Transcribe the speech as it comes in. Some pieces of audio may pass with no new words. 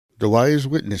The Wise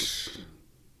Witness.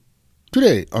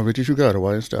 Today on Richie Sugar, The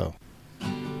Wise Style.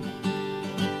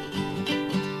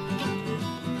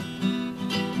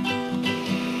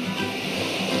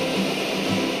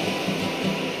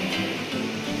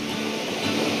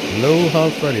 Aloha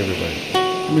Friday, everybody.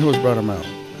 I'm your host, Brother Mal,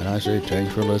 and I say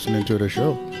thanks for listening to the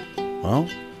show. Well,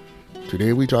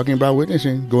 today we're talking about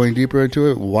witnessing, going deeper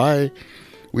into it. Why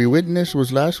we witnessed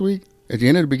was last week, at the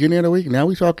end of the beginning of the week. Now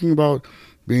we're talking about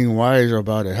being wise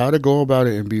about it, how to go about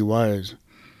it and be wise.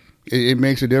 It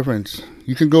makes a difference.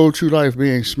 You can go through life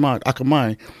being smart,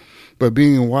 akamai, but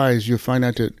being wise, you'll find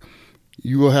out that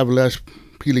you will have less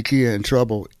pilikia and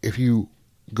trouble if you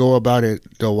go about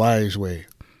it the wise way.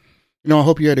 I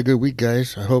hope you had a good week,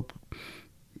 guys. I hope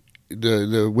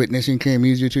the witnessing came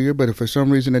easier to you, but if for some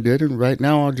reason it didn't, right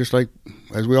now, I'll just like,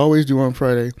 as we always do on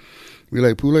Friday, we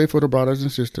like pule for the brothers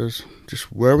and sisters.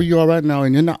 Just wherever you are right now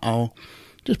and you're not out,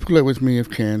 just pull it with me if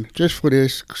you can, just for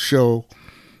this show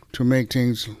to make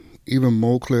things even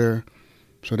more clear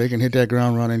so they can hit that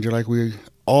ground running just like we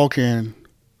all can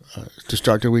to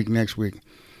start the week next week.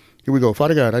 Here we go.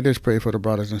 Father God, I just pray for the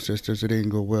brothers and sisters that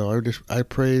didn't go well. I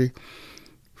pray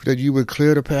that you would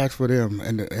clear the path for them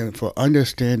and for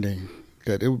understanding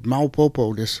that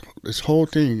Maupopo, this whole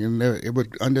thing, and it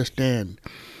would understand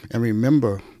and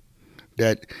remember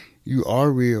that you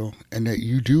are real and that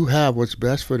you do have what's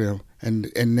best for them and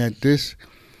that this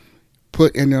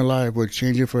put in their life would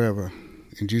change it forever.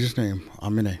 In Jesus' name,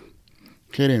 amen.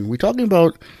 Okay then, we're talking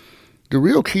about the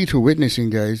real key to witnessing,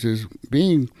 guys, is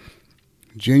being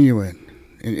genuine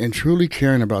and truly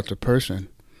caring about the person.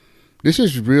 This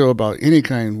is real about any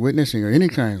kind, witnessing or any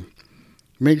kind.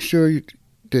 Make sure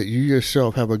that you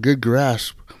yourself have a good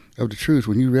grasp of the truth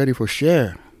when you're ready for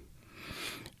share.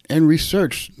 And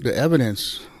research the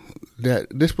evidence that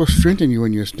this will strengthen you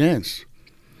in your stance.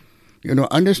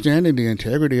 Understanding the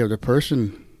integrity of the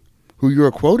person who you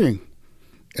are quoting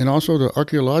and also the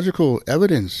archaeological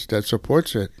evidence that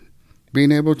supports it.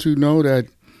 Being able to know that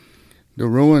the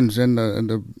ruins and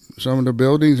some of the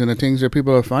buildings and the things that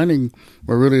people are finding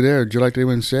were really there, just like they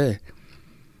would say.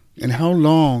 And how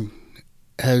long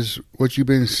has what you've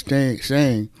been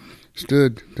saying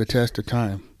stood the test of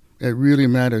time? It really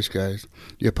matters, guys.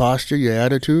 Your posture, your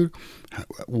attitude,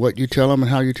 what you tell them and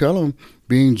how you tell them,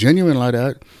 being genuine like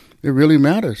that, it really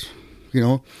matters.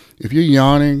 If you're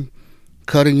yawning,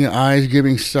 cutting your eyes,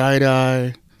 giving side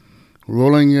eye,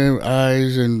 rolling your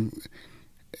eyes and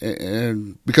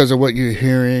because of what you're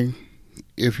hearing,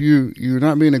 if you're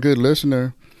not being a good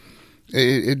listener,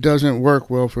 it doesn't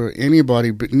work well for anybody,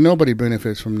 but nobody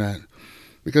benefits from that.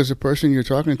 Because the person you're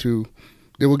talking to,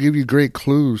 they will give you great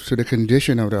clues to the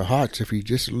condition of their hearts if you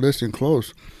just listen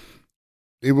close.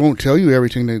 They won't tell you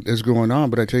everything that is going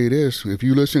on, but I tell you this, if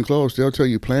you listen close, they'll tell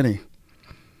you plenty.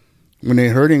 When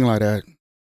they're hurting like that.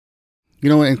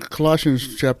 In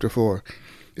Colossians chapter 4,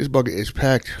 this bucket is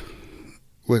packed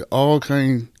with all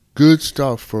kind good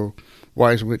stuff for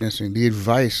wise witnessing. The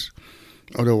advice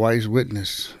of the wise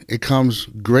witness. It comes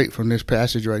great from this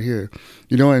passage right here.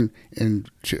 In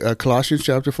Colossians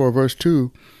chapter 4, verse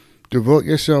 2, devote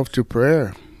yourself to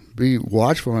prayer. Be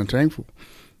watchful and thankful.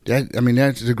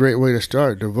 That's a great way to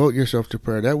start. Devote yourself to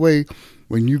prayer. That way,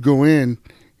 when you go in,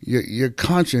 your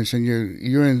conscience and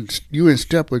you're in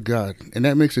step with God, and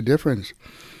that makes a difference.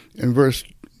 In verse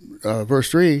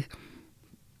 3,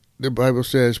 the Bible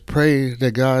says, "Pray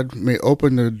that God may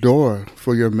open the door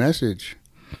for your message,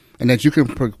 and that you can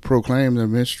proclaim the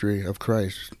mystery of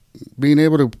Christ." Being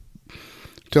able to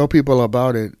tell people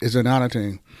about it is another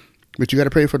thing, but you got to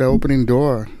pray for the opening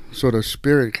door so the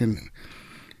Spirit can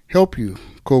help you,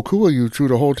 kokua you through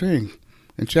the whole thing.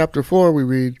 In chapter 4, we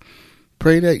read,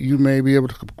 "Pray that you may be able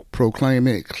to proclaim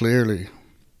it clearly."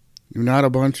 You're not a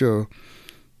bunch of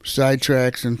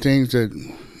sidetracks and things that,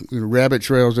 rabbit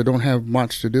trails that don't have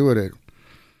much to do with it.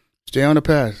 Stay on the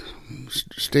path.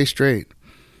 Stay straight.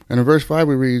 And in verse 5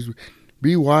 we read,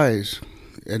 "Be wise."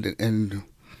 And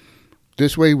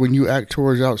this way, when you act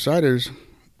towards outsiders,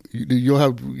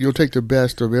 you'll take the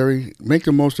best of make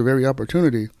the most of every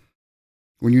opportunity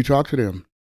when you talk to them.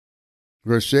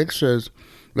 Verse 6 says,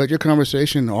 "Let your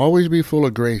conversation always be full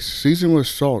of grace, seasoned with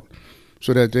salt,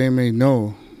 so that they may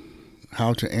know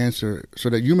how to answer, so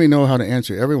that you may know how to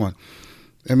answer everyone."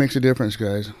 It makes a difference,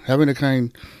 guys. Having the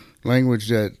kind language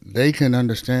that they can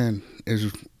understand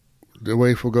is the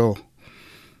way to go.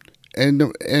 And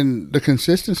the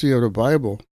consistency of the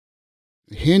Bible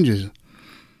hinges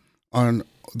on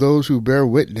those who bear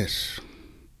witness.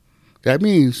 That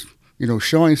means,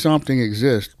 showing something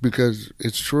exists because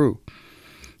it's true.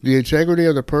 The integrity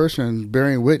of the person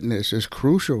bearing witness is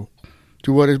crucial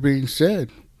to what is being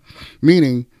said.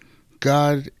 Meaning,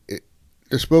 God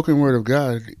the spoken word of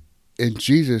God and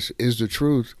Jesus is the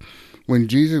truth. When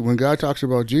God talks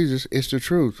about Jesus, it's the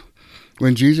truth.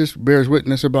 When Jesus bears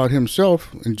witness about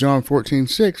himself in John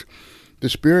 14:6, the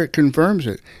Spirit confirms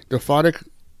it. The Father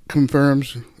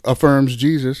affirms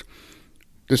Jesus.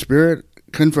 The Spirit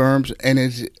confirms, and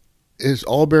is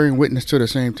all bearing witness to the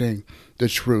same thing, the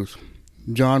truth.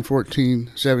 John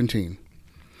 14:17.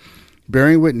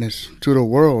 Bearing witness to the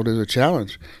world is a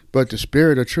challenge, but the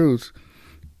Spirit of truth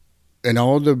and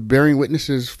all the bearing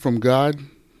witnesses from God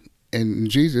and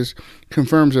Jesus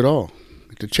confirms it all.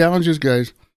 The challenge is,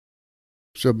 guys,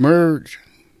 submerge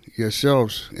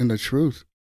yourselves in the truth.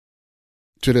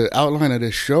 To the outline of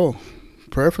this show,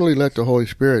 prayerfully let the Holy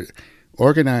Spirit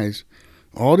organize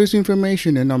all this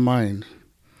information in our mind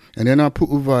and in our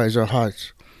putuvais, our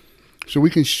hearts, so we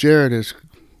can share this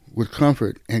with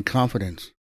comfort and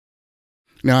confidence.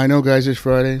 Now, I know, guys, it's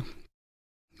Friday.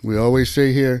 We always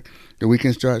say here, the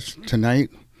weekend starts tonight.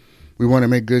 We want to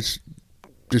make good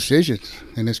decisions.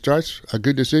 And a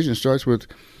good decision starts with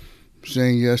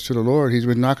saying yes to the Lord. He's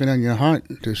been knocking on your heart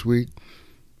this week.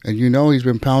 And you know he's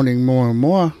been pounding more and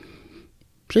more.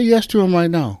 Say yes to him right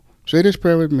now. Say this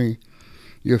prayer with me.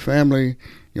 Your family,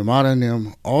 your mother and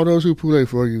them, all those who pray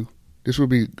for you, this will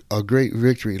be a great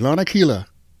victory. Lana Kila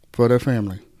for their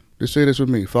family. Just say this with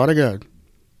me. Father God,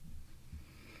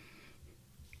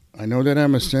 I know that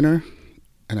I'm a sinner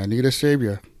and I need a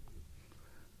Savior.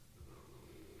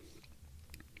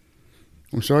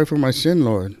 I'm sorry for my sin,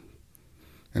 Lord,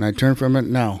 and I turn from it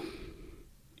now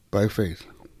by faith.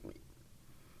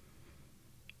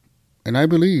 And I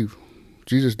believe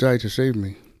Jesus died to save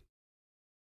me.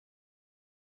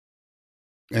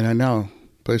 And I now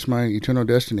place my eternal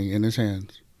destiny in his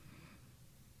hands.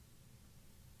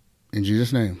 In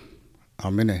Jesus' name,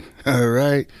 amen. All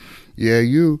right. Yeah,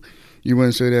 you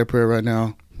want to say that prayer right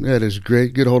now? That is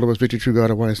great. Get a hold of us, Victory True God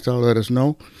Hawaiian Style. Let us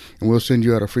know, and we'll send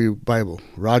you out a free Bible.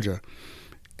 Roger.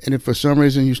 And if for some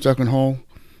reason you're stuck at home,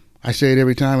 I say it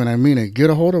every time, and I mean it. Get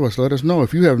a hold of us. Let us know.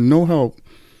 If you have no help,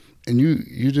 and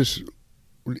you just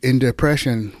in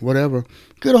depression, whatever,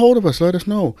 get a hold of us. Let us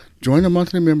know. Join the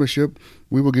monthly membership.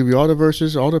 We will give you all the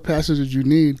verses, all the passages you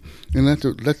need, and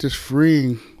let this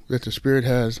freeing that the Spirit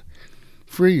has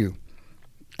free you.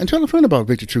 And tell a friend about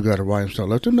Victory True God Hawaiian Style.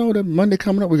 Let them know that Monday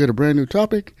coming up, we got a brand new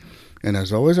topic. And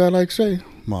as always, I like to say,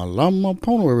 malama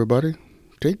pono, everybody.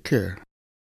 Take care.